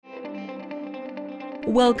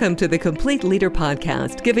Welcome to the Complete Leader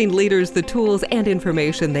Podcast, giving leaders the tools and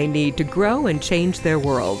information they need to grow and change their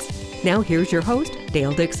worlds. Now here's your host,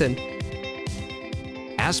 Dale Dixon.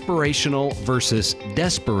 Aspirational versus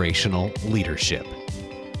desperational leadership.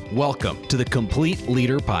 Welcome to the Complete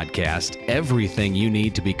Leader Podcast, everything you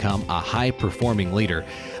need to become a high-performing leader.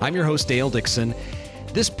 I'm your host, Dale Dixon.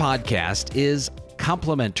 This podcast is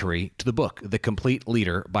complementary to the book, The Complete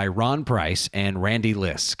Leader by Ron Price and Randy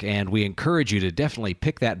Lisk, and we encourage you to definitely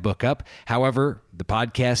pick that book up. However, the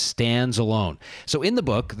podcast stands alone. So in the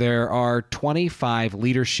book, there are 25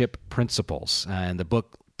 leadership principles, and the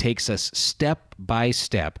book takes us step by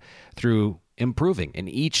step through improving in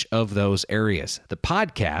each of those areas. The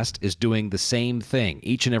podcast is doing the same thing.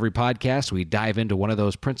 Each and every podcast, we dive into one of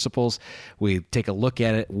those principles. We take a look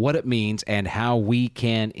at it, what it means, and how we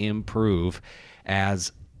can improve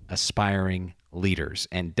as aspiring leaders.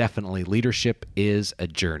 And definitely leadership is a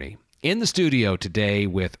journey. In the studio today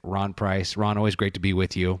with Ron Price. Ron, always great to be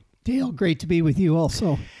with you. Dale, great to be with you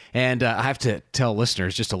also. And I have to tell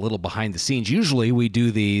listeners just a little behind the scenes. Usually we do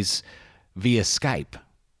these via Skype.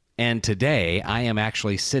 And today I am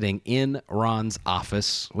actually sitting in Ron's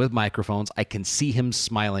office with microphones. I can see him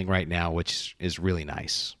smiling right now, which is really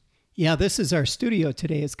nice. Yeah, this is our studio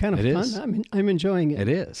today. It's kind of fun. I'm enjoying it. It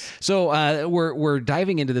is. So we're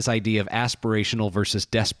diving into this idea of aspirational versus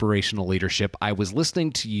desperational leadership. I was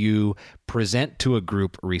listening to you present to a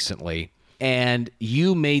group recently, and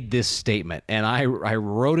you made this statement, and I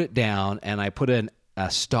wrote it down, and I put a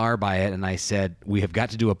star by it, and I said, we have got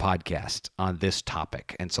to do a podcast on this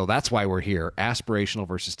topic. And so that's why we're here, aspirational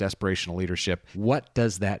versus desperational leadership. What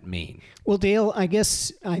does that mean? Well, Dale, I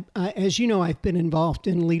guess, as you know, I've been involved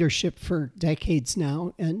in leadership for decades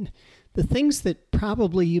now, and the things that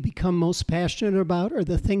probably you become most passionate about are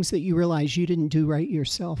the things that you realize you didn't do right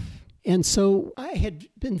yourself. And so I had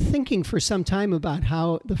been thinking for some time about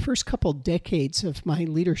how the first couple decades of my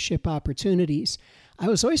leadership opportunities, I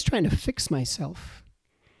was always trying to fix myself.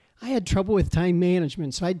 I had trouble with time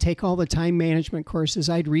management, so I'd take all the time management courses.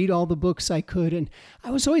 I'd read all the books I could, and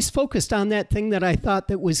I was always focused on that thing that I thought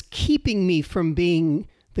that was keeping me from being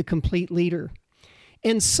the complete leader.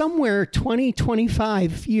 And somewhere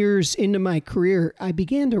 25 years into my career, I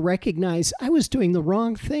began to recognize I was doing the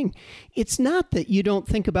wrong thing. It's not that you don't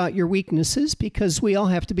think about your weaknesses, because we all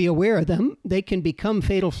have to be aware of them. They can become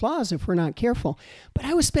fatal flaws if we're not careful. But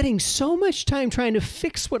I was spending so much time trying to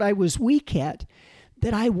fix what I was weak at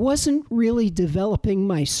that I wasn't really developing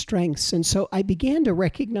my strengths. And so I began to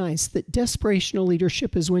recognize that desperational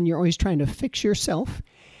leadership is when you're always trying to fix yourself.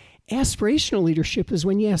 Aspirational leadership is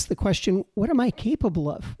when you ask the question, what am I capable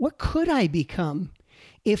of? What could I become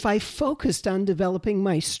if I focused on developing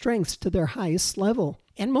my strengths to their highest level?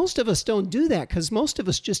 And most of us don't do that, because most of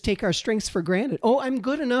us just take our strengths for granted. Oh, I'm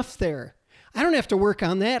good enough there. I don't have to work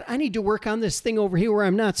on that. I need to work on this thing over here where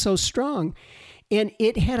I'm not so strong. And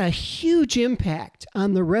it had a huge impact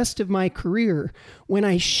on the rest of my career when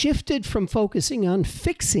I shifted from focusing on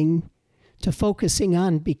fixing to focusing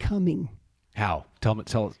on becoming. How?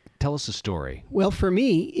 Tell us a story. Well, for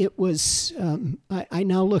me, it was, I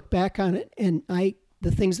now look back on it, and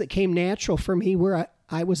the things that came natural for me were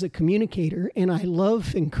I was a communicator, and I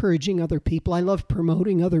love encouraging other people. I love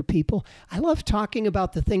promoting other people. I love talking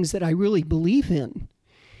about the things that I really believe in.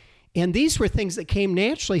 And these were things that came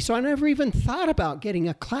naturally, so I never even thought about getting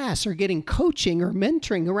a class or getting coaching or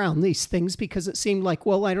mentoring around these things, because it seemed like,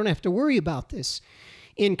 well, I don't have to worry about this.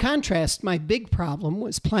 In contrast, my big problem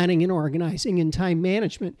was planning and organizing and time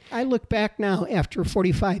management. I look back now after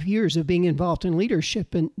 45 years of being involved in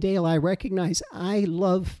leadership, and Dale, I recognize I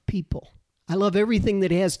love people. I love everything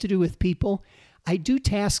that has to do with people. I do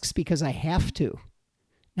tasks because I have to,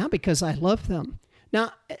 not because I love them.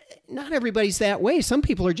 Now, not everybody's that way. Some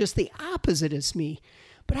people are just the opposite as me.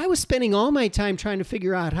 But I was spending all my time trying to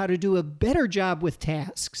figure out how to do a better job with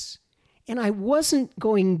tasks. And I wasn't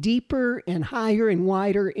going deeper and higher and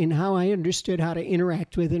wider in how I understood how to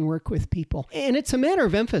interact with and work with people. And it's a matter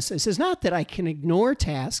of emphasis. It's not that I can ignore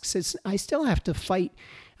tasks. I still have to fight.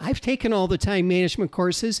 I've taken all the time management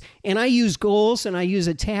courses, and I use goals, and I use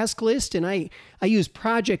a task list, and I use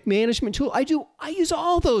project management tool. I use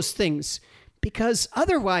all those things, because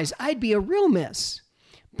otherwise I'd be a real mess.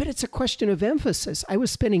 But it's a question of emphasis. I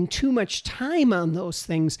was spending too much time on those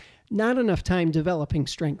things, not enough time developing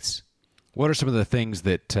strengths. What are some of the things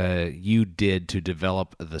that you did to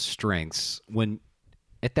develop the strengths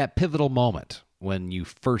at that pivotal moment when you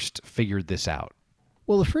first figured this out?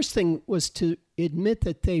 Well, the first thing was to admit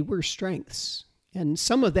that they were strengths. And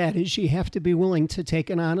some of that is you have to be willing to take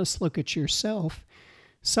an honest look at yourself.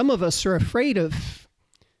 Some of us are afraid of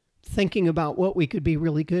thinking about what we could be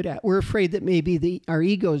really good at. We're afraid that maybe our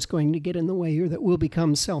ego is going to get in the way, or that we'll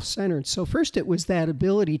become self-centered. So first it was that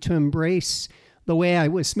ability to embrace the way I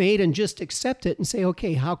was made and just accept it and say,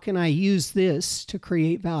 okay, how can I use this to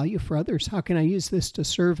create value for others? How can I use this to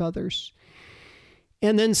serve others?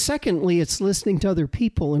 And then secondly, it's listening to other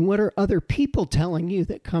people. And what are other people telling you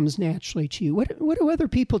that comes naturally to you? What do other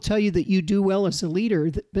people tell you that you do well as a leader,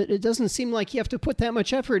 but it doesn't seem like you have to put that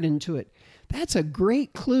much effort into it? That's a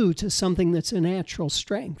great clue to something that's a natural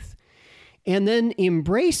strength. And then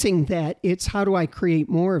embracing that, it's how do I create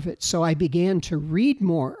more of it? So I began to read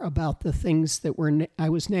more about the things that I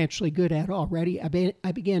was naturally good at already.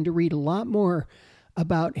 I began to read a lot more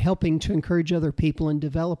about helping to encourage other people and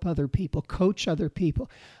develop other people, coach other people.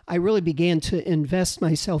 I really began to invest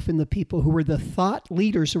myself in the people who were the thought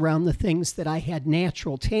leaders around the things that I had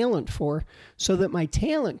natural talent for, so that my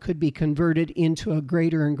talent could be converted into a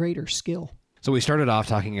greater and greater skill. So we started off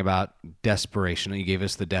talking about desperation. You gave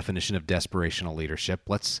us the definition of desperational leadership.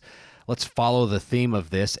 Let's follow the theme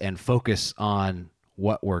of this and focus on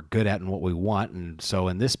what we're good at and what we want. And so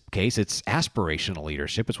in this case, it's aspirational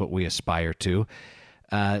leadership. It's what we aspire to.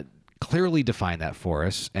 Clearly define that for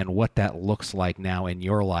us and what that looks like now in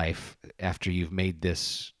your life after you've made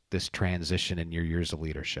this transition in your years of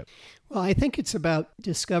leadership. Well, I think it's about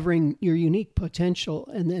discovering your unique potential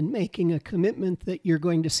and then making a commitment that you're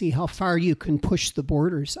going to see how far you can push the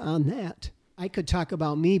borders on that. I could talk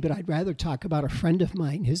about me, but I'd rather talk about a friend of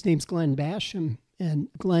mine. His name's Glenn Basham. And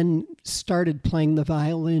Glenn started playing the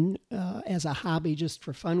violin as a hobby just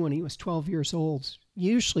for fun when he was 12 years old.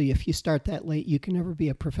 Usually, if you start that late, you can never be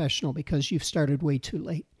a professional because you've started way too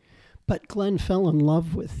late. But Glenn fell in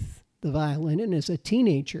love with the violin, and as a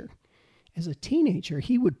teenager,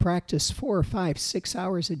 he would practice 4 or 5, 6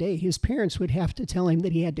 hours a day. His parents would have to tell him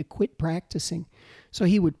that he had to quit practicing. So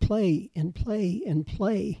he would play and play and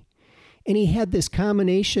play. And he had this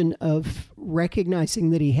combination of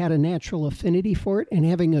recognizing that he had a natural affinity for it and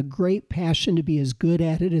having a great passion to be as good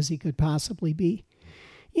at it as he could possibly be.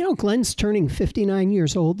 You know, Glenn's turning 59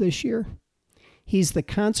 years old this year. He's the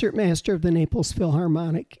concertmaster of the Naples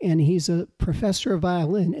Philharmonic, and he's a professor of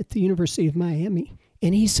violin at the University of Miami.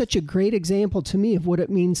 And he's such a great example to me of what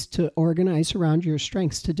it means to organize around your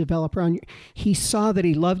strengths, to develop around your... He saw that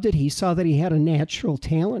he loved it. He saw that he had a natural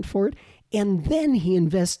talent for it. And then he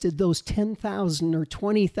invested those 10,000 or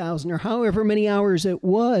 20,000 or however many hours it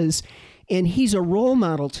was. And he's a role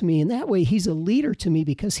model to me. And that way he's a leader to me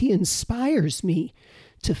because he inspires me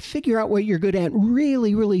to figure out what you're good at,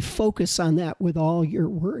 really, really focus on that with all your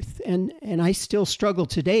worth. And I still struggle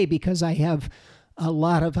today because I have a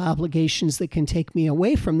lot of obligations that can take me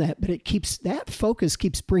away from that, but that focus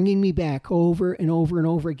keeps bringing me back over and over and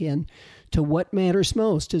over again to what matters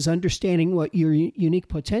most, is understanding what your unique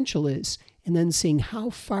potential is, and then seeing how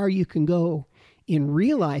far you can go in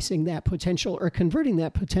realizing that potential or converting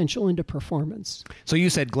that potential into performance. So you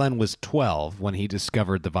said Glenn was 12 when he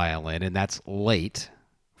discovered the violin, and that's late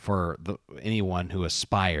for anyone who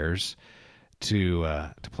aspires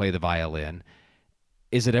to play the violin.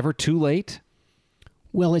 Is it ever too late?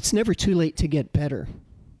 Well, it's never too late to get better.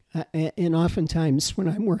 And oftentimes when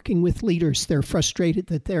I'm working with leaders, they're frustrated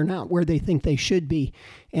that they're not where they think they should be.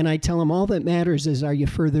 And I tell them all that matters is, are you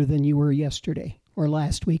further than you were yesterday or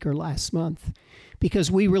last week or last month?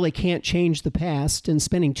 Because we really can't change the past, and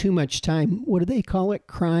spending too much time, what do they call it?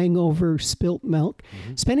 Crying over spilt milk.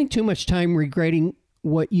 Mm-hmm. Spending too much time regretting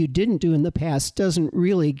what you didn't do in the past doesn't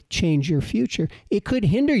really change your future. It could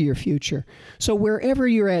hinder your future. So wherever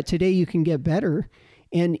you're at today, you can get better.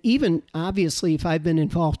 And even, obviously, if I've been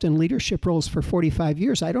involved in leadership roles for 45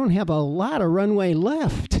 years, I don't have a lot of runway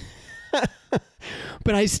left.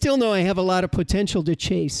 But I still know I have a lot of potential to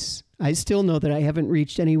chase. I still know that I haven't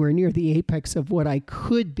reached anywhere near the apex of what I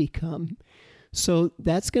could become. So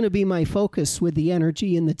that's going to be my focus with the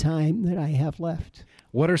energy and the time that I have left.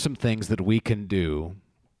 What are some things that we can do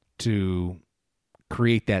to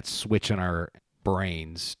create that switch in our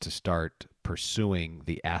brains to start pursuing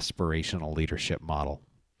the aspirational leadership model?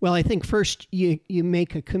 Well, I think first you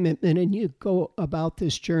make a commitment and you go about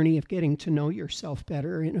this journey of getting to know yourself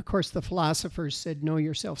better. And of course, the philosophers said, know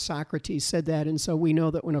yourself. Socrates said that. And so we know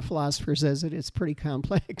that when a philosopher says it, it's pretty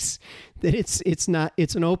complex, that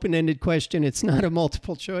it's an open-ended question. It's not a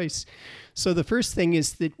multiple choice. So the first thing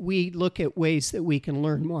is that we look at ways that we can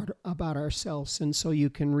learn more about ourselves. And so you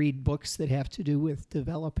can read books that have to do with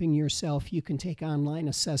developing yourself. You can take online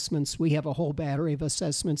assessments. We have a whole battery of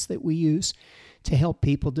assessments that we use to help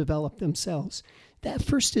people develop themselves. That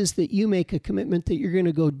first is that you make a commitment that you're going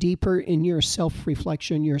to go deeper in your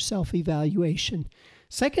self-reflection, your self-evaluation.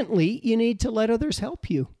 Secondly, you need to let others help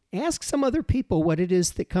you. Ask some other people what it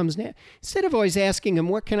is that comes next. Instead of always asking them,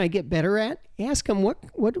 what can I get better at? Ask them,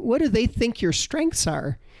 what do they think your strengths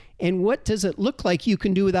are? And what does it look like you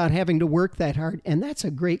can do without having to work that hard? And that's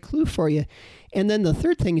a great clue for you. And then the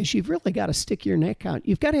third thing is you've really got to stick your neck out.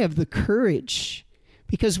 You've got to have the courage.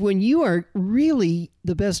 Because when you are really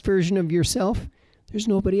the best version of yourself, there's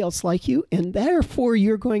nobody else like you. And therefore,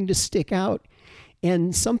 you're going to stick out.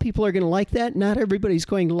 And some people are going to like that. Not everybody's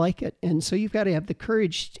going to like it. And so you've got to have the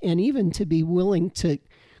courage and even to be willing to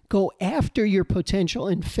go after your potential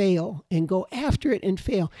and fail, and go after it and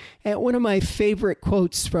fail. And one of my favorite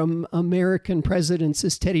quotes from American presidents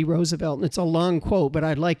is Teddy Roosevelt. And it's a long quote, but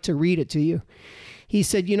I'd like to read it to you. He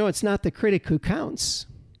said, it's not the critic who counts.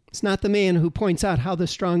 It's not the man who points out how the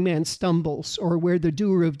strong man stumbles or where the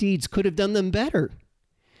doer of deeds could have done them better.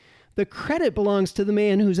 The credit belongs to the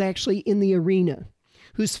man who's actually in the arena,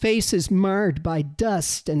 whose face is marred by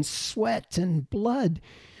dust and sweat and blood,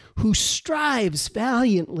 who strives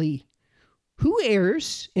valiantly, who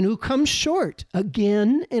errs and who comes short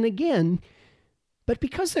again and again, but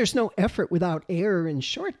because there's no effort without error and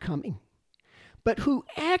shortcoming, but who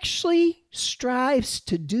actually strives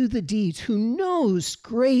to do the deeds, who knows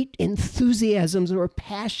great enthusiasms or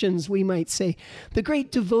passions, we might say, the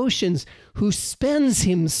great devotions, who spends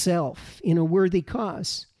himself in a worthy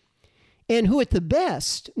cause, and who at the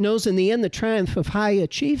best knows in the end the triumph of high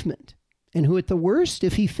achievement, and who at the worst,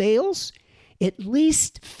 if he fails, at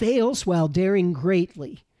least fails while daring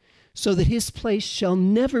greatly, so that his place shall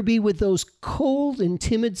never be with those cold and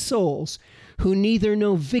timid souls who neither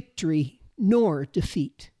know victory nor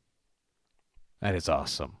defeat. That is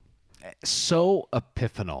awesome. So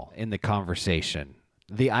epiphanal in the conversation.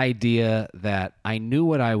 The idea that I knew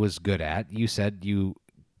what I was good at. You said you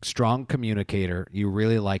strong communicator. You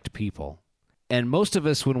really liked people. And most of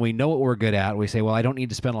us, when we know what we're good at, we say, well, I don't need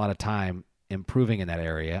to spend a lot of time improving in that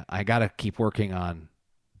area. I got to keep working on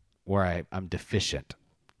where I'm deficient.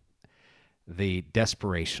 The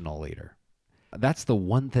desperational leader. That's the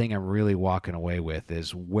one thing I'm really walking away with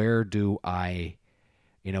is where do I,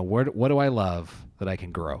 what do I love that I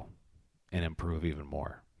can grow and improve even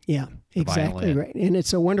more? Yeah, exactly right. And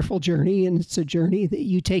it's a wonderful journey, and it's a journey that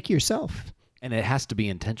you take yourself. And it has to be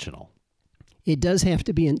intentional. It does have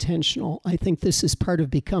to be intentional. I think this is part of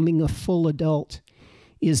becoming a full adult,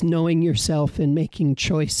 is knowing yourself and making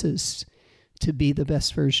choices to be the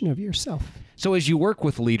best version of yourself. So as you work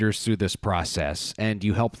with leaders through this process and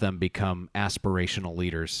you help them become aspirational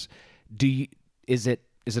leaders, is it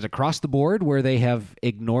across the board where they have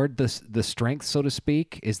ignored the strength, so to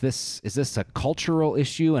speak? Is this a cultural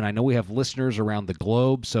issue? And I know we have listeners around the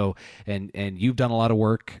globe, so and you've done a lot of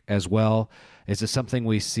work as well. Is this something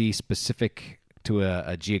we see specific to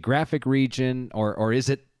a geographic region, or is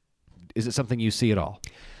it something you see at all?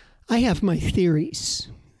 I have my theories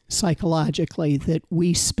psychologically that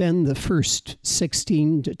we spend the first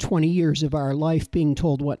 16 to 20 years of our life being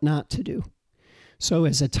told what not to do. So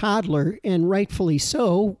as a toddler, and rightfully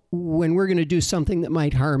so, when we're going to do something that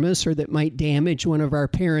might harm us or that might damage one of our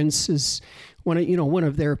parents' one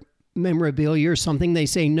of their memorabilia or something, they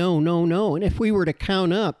say no, no, no. And if we were to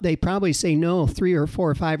count up, they probably say no 3 or 4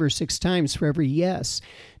 or 5 or 6 times for every yes.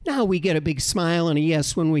 Now we get a big smile and a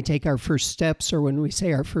yes when we take our first steps or when we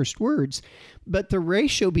say our first words. But the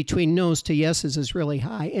ratio between no's to yeses is really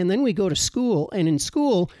high. And then we go to school, and in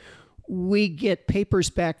school, we get papers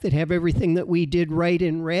back that have everything that we did right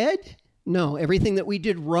in red. No, everything that we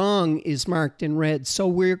did wrong is marked in red.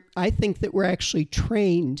 So I think that we're actually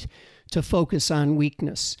trained to focus on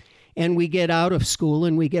weakness. And we get out of school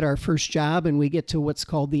and we get our first job and we get to what's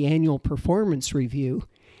called the annual performance review.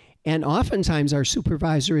 And oftentimes our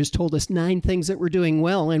supervisor has told us 9 things that we're doing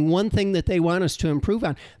well and 1 thing that they want us to improve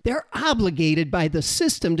on. They're obligated by the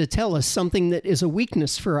system to tell us something that is a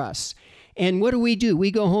weakness for us. And what do?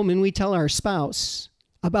 We go home and we tell our spouse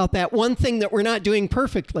about that 1 thing that we're not doing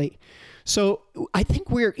perfectly. So I think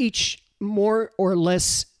we're each more or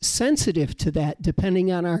less sensitive to that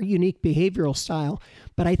depending on our unique behavioral style.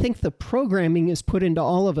 But I think the programming is put into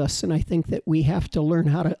all of us, and I think that we have to learn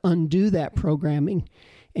how to undo that programming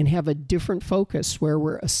and have a different focus where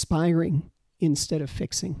we're aspiring instead of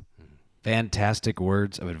fixing. Fantastic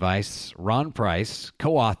words of advice. Ron Price,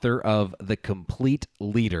 co-author of The Complete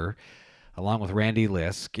Leader, along with Randy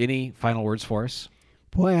Lisk. Any final words for us?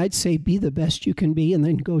 Boy, I'd say be the best you can be and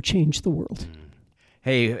then go change the world.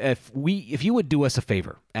 Hey, if you would do us a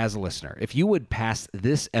favor as a listener, if you would pass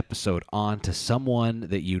this episode on to someone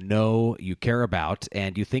that you know you care about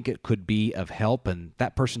and you think it could be of help and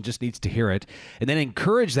that person just needs to hear it, and then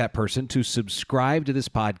encourage that person to subscribe to this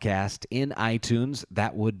podcast in iTunes,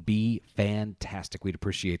 that would be fantastic. We'd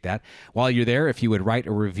appreciate that. While you're there, if you would write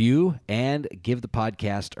a review and give the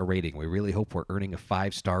podcast a rating. We really hope we're earning a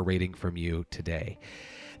 5-star rating from you today.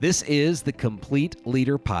 This is the Complete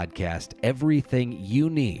Leader Podcast, everything you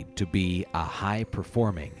need to be a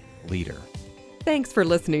high-performing leader. Thanks for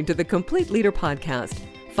listening to the Complete Leader Podcast.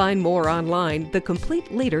 Find more online,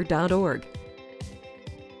 thecompleteleader.org.